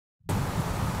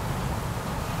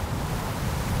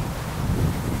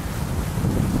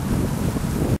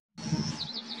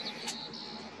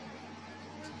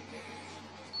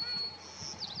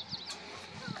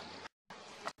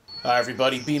Hi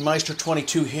everybody,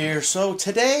 Beanmeister22 here. So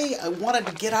today I wanted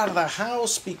to get out of the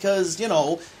house because, you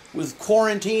know, with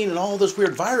quarantine and all this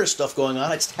weird virus stuff going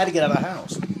on, I just had to get out of the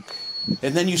house.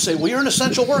 And then you say, well, you're an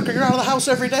essential worker, you're out of the house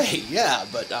every day. Yeah,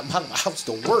 but I'm out of the house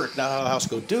to work, not out of the house to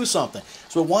go do something.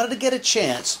 So I wanted to get a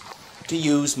chance to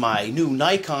use my new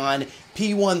Nikon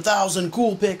P1000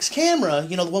 Coolpix camera,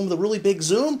 you know, the one with the really big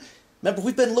zoom. Remember,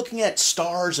 we've been looking at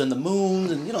stars and the moon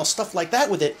and, you know, stuff like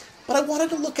that with it, but I wanted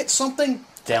to look at something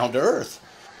down to earth.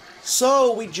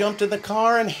 So we jumped in the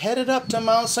car and headed up to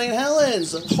Mount St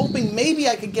Helens, hoping maybe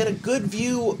I could get a good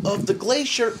view of the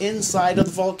glacier inside of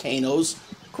the volcano's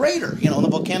crater, you know, the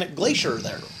volcanic glacier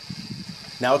there.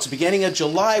 Now it's the beginning of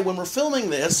July when we're filming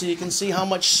this, so you can see how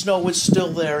much snow is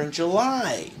still there in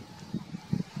July.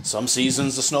 Some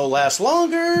seasons the snow lasts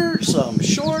longer, some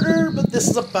shorter, but this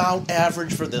is about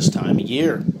average for this time of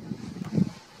year.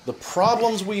 The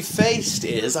problems we faced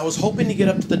is I was hoping to get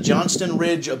up to the Johnston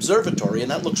Ridge Observatory,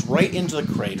 and that looks right into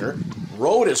the crater.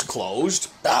 Road is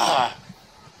closed.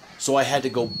 So I had to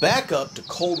go back up to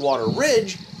Coldwater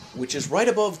Ridge, which is right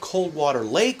above Coldwater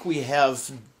Lake. We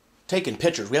have taken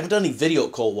pictures. We haven't done any video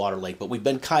at Coldwater Lake, but we've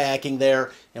been kayaking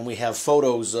there, and we have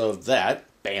photos of that.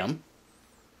 Bam.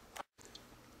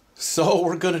 So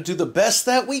we're going to do the best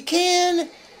that we can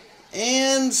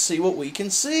and see what we can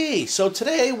see. So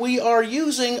today we are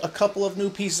using a couple of new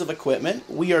pieces of equipment.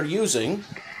 We are using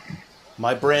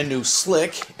my brand new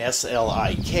Slik,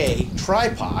 S-L-I-K,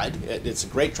 tripod. It's a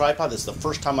great tripod. This is the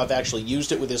first time I've actually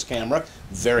used it with this camera.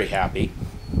 Very happy.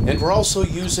 And we're also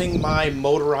using my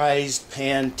motorized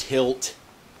pan tilt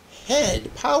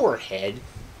head, power head.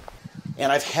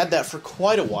 And I've had that for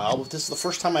quite a while, but this is the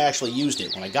first time I actually used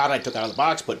it. When I got it, I took it out of the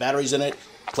box, put batteries in it,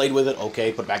 played with it,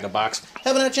 okay, put it back in the box.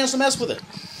 Haven't had a chance to mess with it.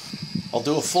 I'll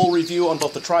do a full review on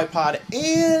both the tripod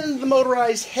and the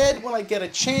motorized head when I get a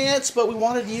chance, but we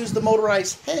wanted to use the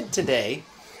motorized head today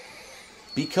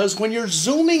because when you're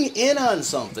zooming in on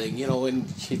something, you know, and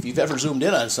if you've ever zoomed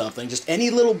in on something, just any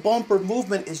little bump or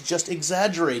movement is just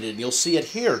exaggerated. You'll see it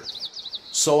here.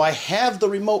 So I have the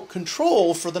remote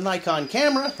control for the Nikon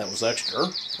camera. That was extra.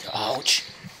 Ouch.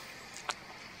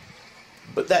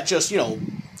 But that just, you know,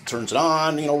 turns it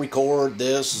on, you know, record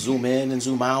this, zoom in and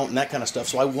zoom out and that kind of stuff.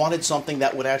 So I wanted something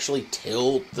that would actually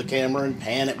tilt the camera and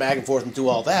pan it back and forth and do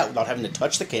all that without having to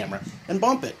touch the camera and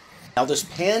bump it. Now this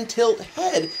pan tilt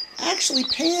head actually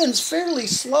pans fairly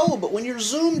slow, but when you're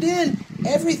zoomed in,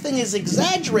 everything is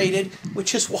exaggerated,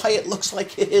 which is why it looks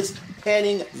like it is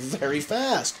panning very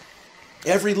fast.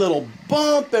 Every little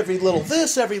bump, every little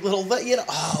this, every little that, you know,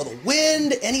 oh, the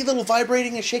wind, any little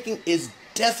vibrating and shaking is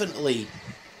definitely,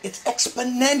 it's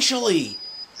exponentially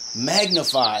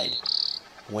magnified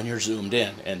when you're zoomed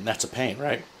in, and that's a pain,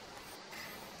 right?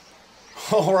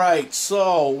 All right,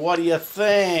 so what do you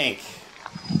think?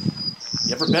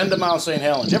 You ever been to Mount St.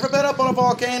 Helens? You ever been up on a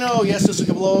volcano? Yes, this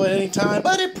could blow at any time,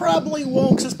 but it probably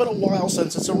won't because it's been a while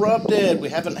since it's erupted. We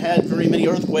haven't had very many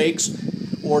earthquakes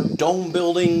or dome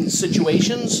building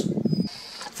situations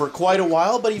for quite a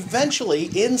while, but eventually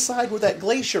inside where that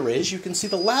glacier is, you can see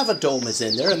the lava dome is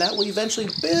in there, and that will eventually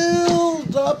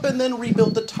build up and then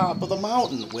rebuild the top of the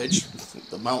mountain, which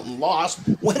the mountain lost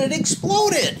when it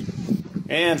exploded.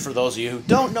 And for those of you who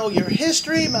don't know your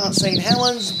history, Mount St.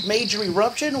 Helens' major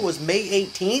eruption was May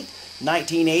 18th,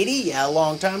 1980, yeah, a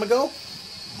long time ago,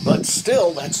 but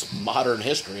still, that's modern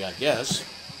history, I guess.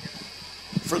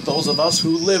 For those of us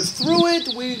who lived through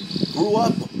it, we grew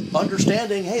up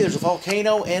understanding, hey, there's a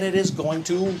volcano and it is going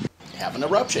to have an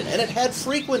eruption. And it had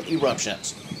frequent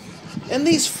eruptions. And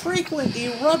these frequent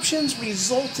eruptions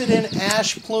resulted in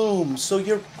ash plumes.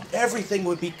 So everything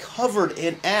would be covered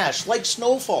in ash, like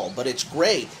snowfall, but it's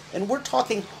gray. And we're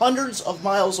talking hundreds of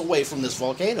miles away from this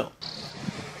volcano.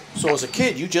 So as a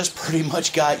kid, you just pretty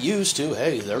much got used to,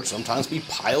 hey, there'd sometimes be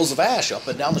piles of ash up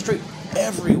and down the street.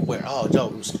 Everywhere. Oh, no,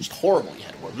 it was just horrible. You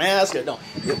had to wear masks. No,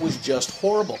 it was just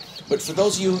horrible. But for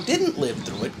those of you who didn't live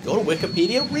through it, go to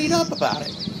Wikipedia, read up about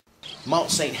it. Mount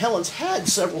St. Helens had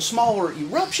several smaller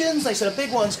eruptions. They said a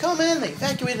big one's coming. They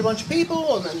evacuated a bunch of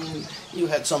people, and then you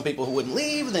had some people who wouldn't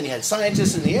leave, and then you had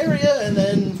scientists in the area, and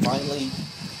then finally,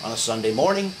 on a Sunday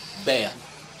morning, bam.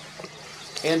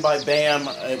 And by bam,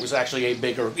 it was actually a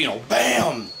bigger, you know,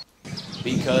 bam!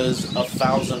 Because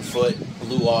 1,000 foot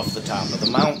blew off the top of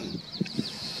the mountain.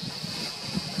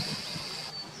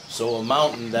 So a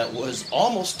mountain that was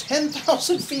almost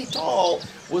 10,000 feet tall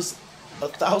was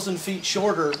 1,000 feet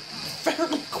shorter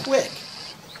fairly quick.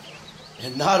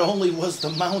 And not only was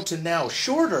the mountain now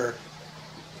shorter,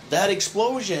 that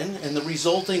explosion and the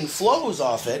resulting flows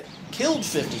off it killed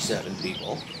 57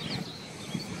 people,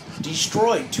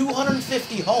 destroyed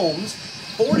 250 homes,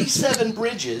 47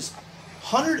 bridges,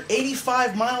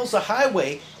 185 miles of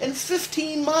highway and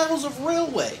 15 miles of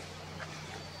railway.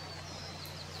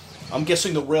 I'm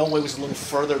guessing the railway was a little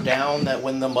further down, that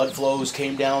when the mud flows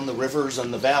came down the rivers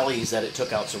and the valleys that it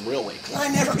took out some railway. 'Cause I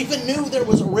never even knew there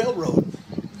was a railroad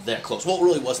that close. Well, it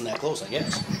really wasn't that close, I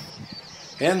guess.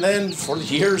 And then for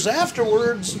years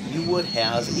afterwards, you would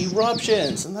have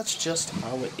eruptions. And that's just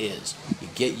how it is. You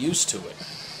get used to it.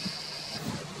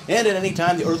 And at any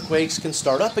time, the earthquakes can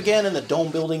start up again, and the dome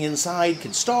building inside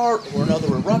can start, or another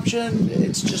eruption.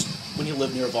 It's just when you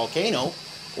live near a volcano,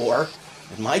 or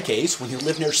in my case, when you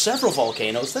live near several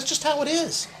volcanoes, that's just how it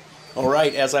is.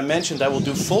 Alright, as I mentioned, I will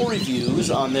do full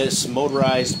reviews on this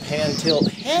motorized pan tilt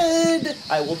head.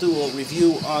 I will do a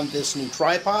review on this new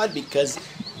tripod, because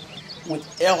with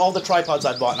all the tripods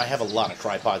I bought, and I have a lot of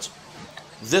tripods,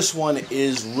 this one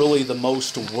is really the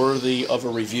most worthy of a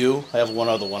review. I have one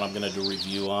other one I'm going to do a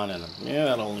review on, and yeah,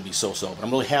 that'll only be so-so, but I'm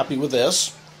really happy with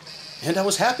this. And I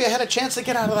was happy I had a chance to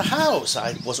get out of the house.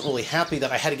 I wasn't really happy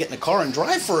that I had to get in the car and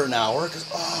drive for an hour, because,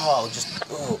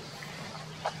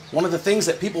 One of the things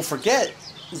that people forget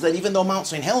is that even though Mount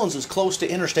St. Helens is close to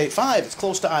Interstate 5, it's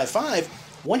close to I-5,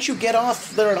 once you get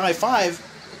off there at I-5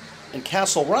 in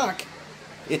Castle Rock,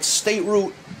 it's State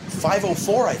Route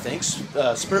 504, I think,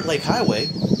 Spirit Lake Highway.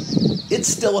 It's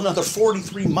still another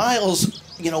 43 miles,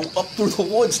 up through the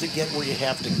woods to get where you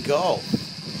have to go.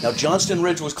 Now, Johnston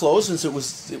Ridge was closed since it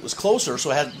was closer,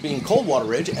 so it had to be in Coldwater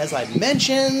Ridge, as I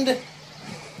mentioned.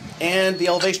 And the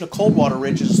elevation of Coldwater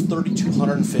Ridge is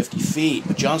 3,250 feet.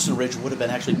 But Johnston Ridge would have been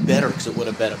actually better, because it would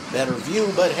have been a better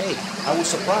view. But hey, I was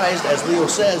surprised, as Leo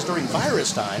says, during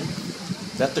virus time,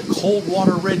 that the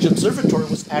Coldwater Ridge Observatory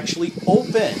was actually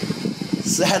open.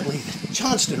 Sadly,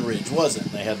 Johnston Ridge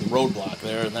wasn't. They had the roadblock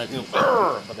there, and that,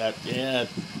 but that, yeah,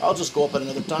 I'll just go up at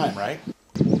another time, right?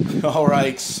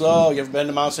 Alright, so, you ever been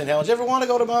to Mount St. Helens? You ever want to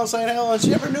go to Mount St. Helens?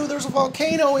 You ever knew there's a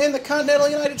volcano in the continental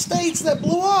United States that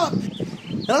blew up?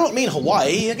 And I don't mean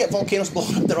Hawaii. You get volcanoes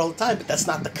blowing up there all the time, but that's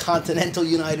not the continental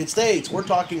United States. We're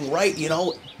talking right,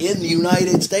 in the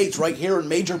United States, right here in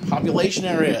major population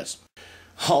areas.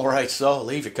 Alright, so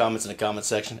leave your comments in the comment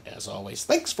section. As always,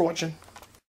 thanks for watching.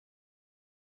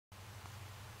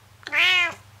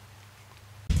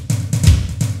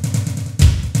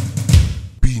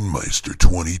 Beanmeister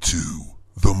 22,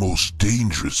 the most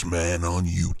dangerous man on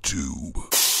YouTube.